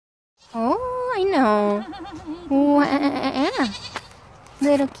I know. Wow.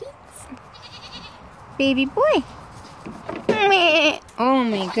 Little kids. Baby boy. Oh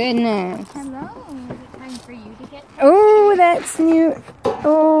my goodness. Hello. Is it time for you to get... Oh, that's new.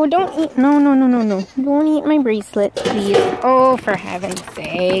 Oh, don't eat. No. Don't eat my bracelet, please. Oh, for heaven's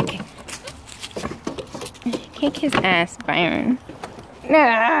sake. Kick his ass, Byron. You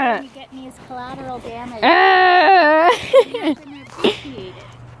get me as collateral damage. Ah! I'm gonna appreciate it.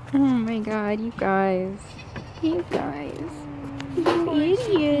 Oh my god, you guys. You guys. You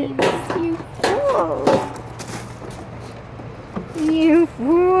idiots. You fools. You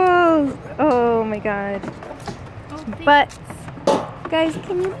fools. Oh my god. Butts. Guys,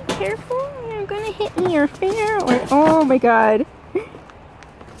 can you be careful? You're gonna hit me or fair or... Oh my god.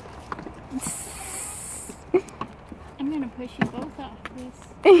 I'm gonna push you both off this.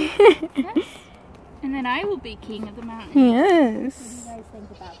 Yes. And then I will be king of the mountain. Yes. What do you guys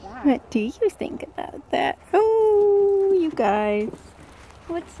think about that? What do you think about that? Oh, you guys.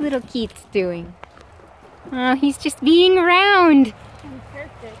 What's little Keats doing? Oh, he's just being round. I'm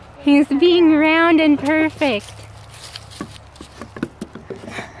perfect. He's being round and perfect.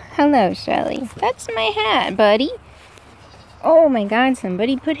 Hello, Shelley. That's my hat, buddy. Oh my god,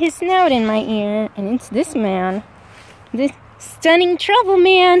 somebody put his snout in my ear. And it's this man. This stunning trouble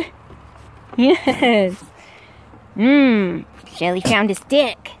man. Yes. Shelley found a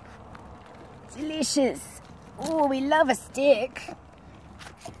stick. Delicious. Oh, we love a stick.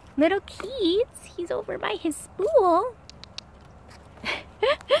 Little Keats, he's over by his spool.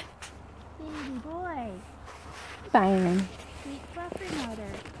 Baby boy. Byron. Sweet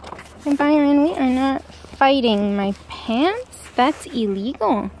fluffernutter. And Byron, we are not fighting my pants. That's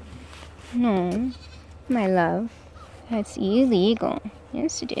illegal. No, my love. That's illegal.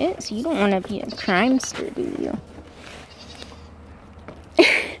 Yes, it is. You don't want to be a crimester, do you?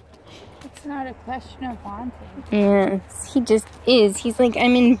 It's not a question of wanting. Yes, he just is. He's like,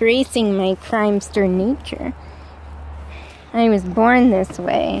 I'm embracing my crimester nature. I was born this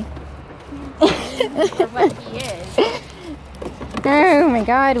way. For what he is. Oh my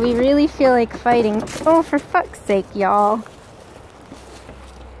god, we really feel like fighting. Oh, for fuck's sake, y'all.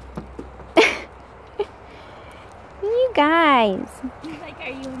 You guys. Like, are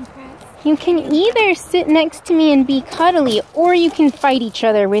you impressed? You can either sit next to me and be cuddly, or you can fight each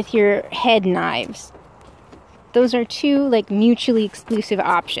other with your head knives. Those are two, like, mutually exclusive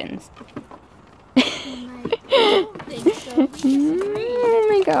options. I don't think so. We disagree. Oh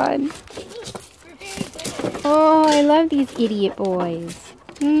my god. We're very good. Oh, I love these idiot boys.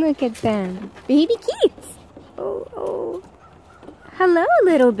 Look at them. Baby Keats. Oh. Hello,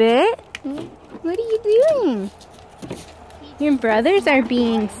 little bit. What are you doing? Your brothers are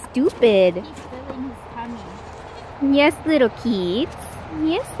being stupid. He's filling his tummy. Yes, little Keats.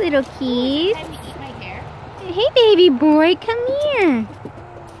 Yes, little Keats. Time to eat my hair. Hey, baby boy, come here.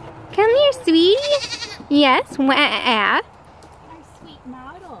 Come here, sweetie. Yes, wah. Our sweet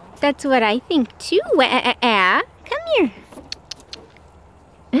model. That's what I think too. Wah. Come here.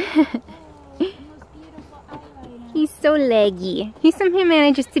 Oh, the most beautiful eyeliner. He's so leggy. He somehow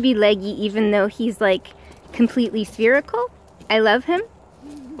manages to be leggy even though he's like completely spherical. I love him.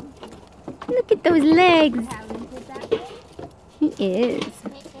 Look at those legs. Talented that way. He is.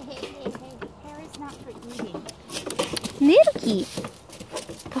 Hey. Hair is not for eating. Little Keith.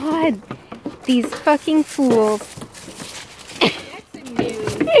 God, these fucking fools. That's a new.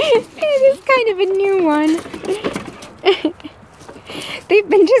 It is kind of a new one. They've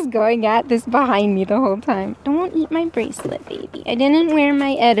been just going at this behind me the whole time. Don't eat my bracelet, baby. I didn't wear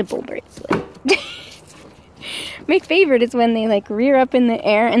my edible bracelet. My favorite is when they like rear up in the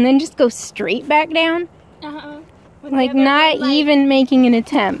air and then just go straight back down. Like not one, even making an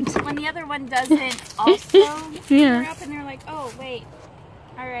attempt. When the other one doesn't also Yeah. rear up and they're like, oh wait,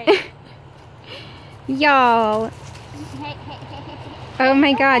 all right. Y'all. Oh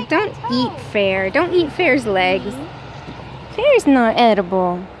my god, don't eat Fair. Don't eat Fair's legs. Fair's not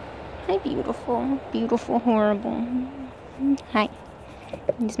edible. Hi, beautiful. Beautiful, horrible. Hi.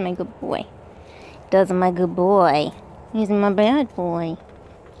 He's my good boy. Does my good boy. He's my bad boy.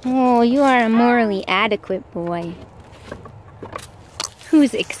 Oh, you are a morally adequate boy.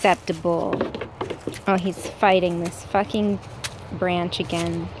 Who's acceptable? Oh, he's fighting this fucking branch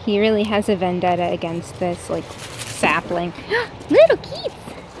again. He really has a vendetta against this, like, sapling. Little Keith!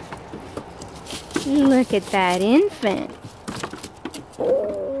 Look at that infant.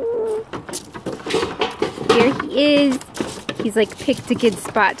 Oh. Here he is. He's like picked a good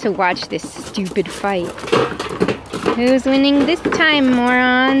spot to watch this stupid fight. Who's winning this time,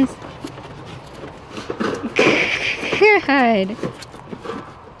 morons? God.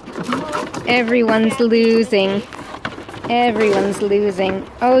 Everyone's losing. Everyone's losing.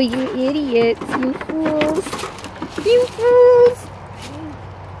 Oh, you idiots. You fools. You fools.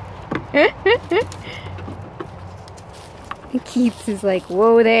 Keats is like,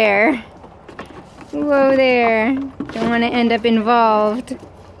 whoa there. Whoa there. Don't want to end up involved.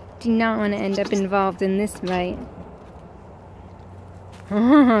 Do not want to end up involved in this fight.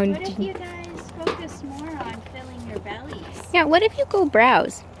 What if you guys focus more on filling your bellies? Yeah, what if you go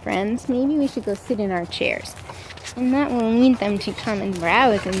browse, friends? Maybe we should go sit in our chairs. And that will lead them to come and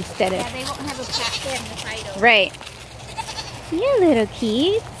browse instead of... Yeah, they won't have a platform to fight over. Right. Yeah, little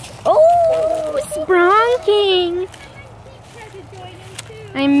Keats. Oh, spronking!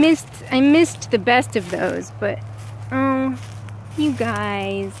 I missed the best of those, but... Oh, you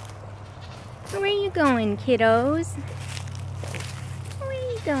guys. Where are you going, kiddos? Where are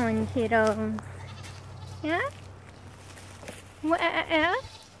you going, kiddos? Yeah? What?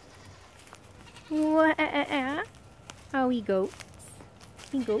 What? Oh, we goats.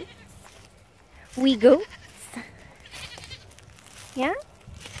 We goats. We goats. Yeah?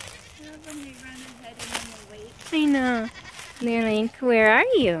 I love when they run ahead and then they wait. I know. They're like, where are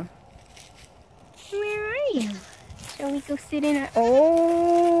you? Where are you? Shall we go sit in our...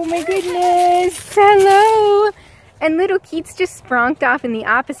 Oh my goodness! Hello! And little Keats just spronked off in the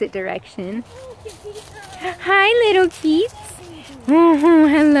opposite direction. Hi, little Keats. Oh,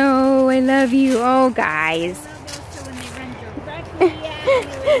 hello. I love you. Oh, guys. I love also when they run directly at you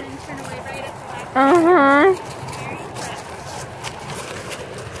and then turn away right at the back. Uh-huh.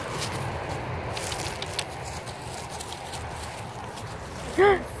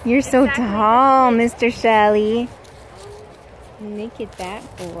 You're so tall, Mr. Shelley. Look at that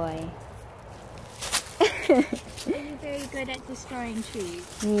boy. You're very good at destroying trees.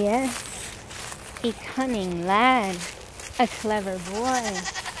 Yes. A cunning lad. A clever boy.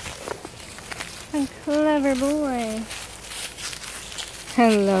 A clever boy.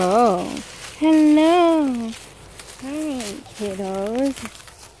 Hello. Hello. Hi, kiddos.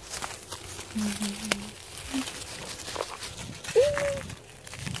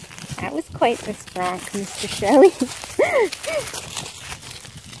 That was quite the spronk, Mr. Shelley.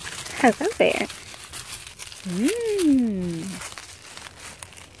 Hello there.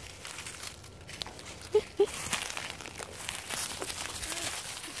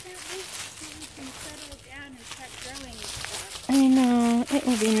 I know, it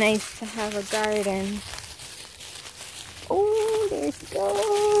would be nice to have a garden. Oh, there he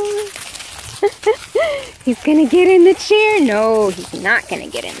goes. He's gonna get in the chair. No, he's not gonna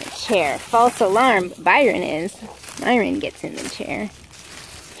get in the chair. False alarm. Byron is. Byron gets in the chair.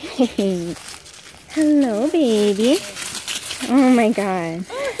 Hello, baby. Oh my God.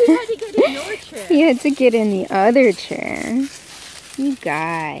 Oh, he had to get in your chair. He had to get in the other chair. You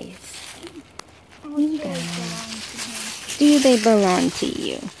guys. You guys. Do they belong to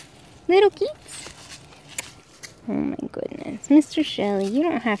you? Little Keats? Oh my goodness. Mr. Shelley, you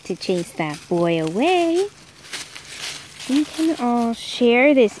don't have to chase that boy away. We can all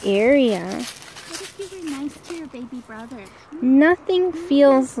share this area. What if you were nice to your baby brother? Nothing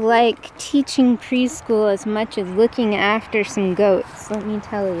feels like teaching preschool as much as looking after some goats, let me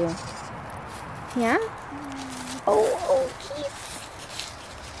tell you. Yeah? Oh,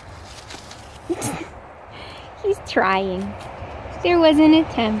 Keith. He's trying. There was an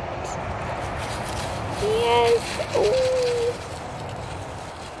attempt. Yes. Oh.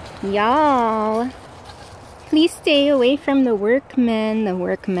 Y'all, please stay away from the workmen. The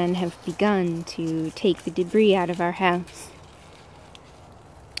workmen have begun to take the debris out of our house.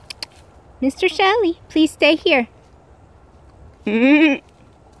 Mr. Shelley, please stay here.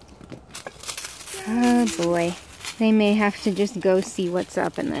 Oh boy. They may have to just go see what's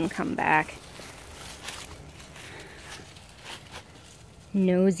up and then come back.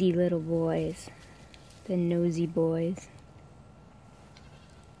 Nosy little boys. The nosy boys.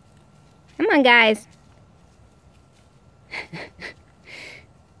 Come on, guys.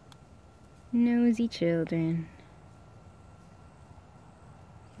 Nosy children.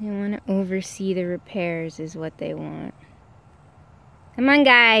 They want to oversee the repairs is what they want. Come on,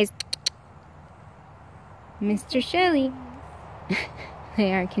 guys. Mr. Shelley.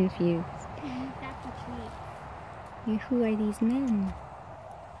 They are confused. Who are these men?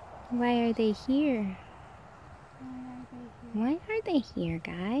 Why are they here? Why are they here,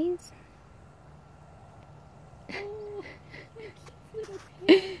 guys? Oh, little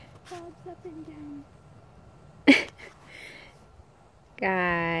tail bobs up and down.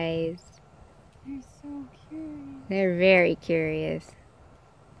 Guys. They're so curious. They're very curious.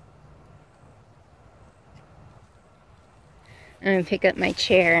 I'm gonna pick up my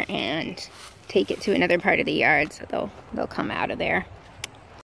chair and take it to another part of the yard so they'll come out of there.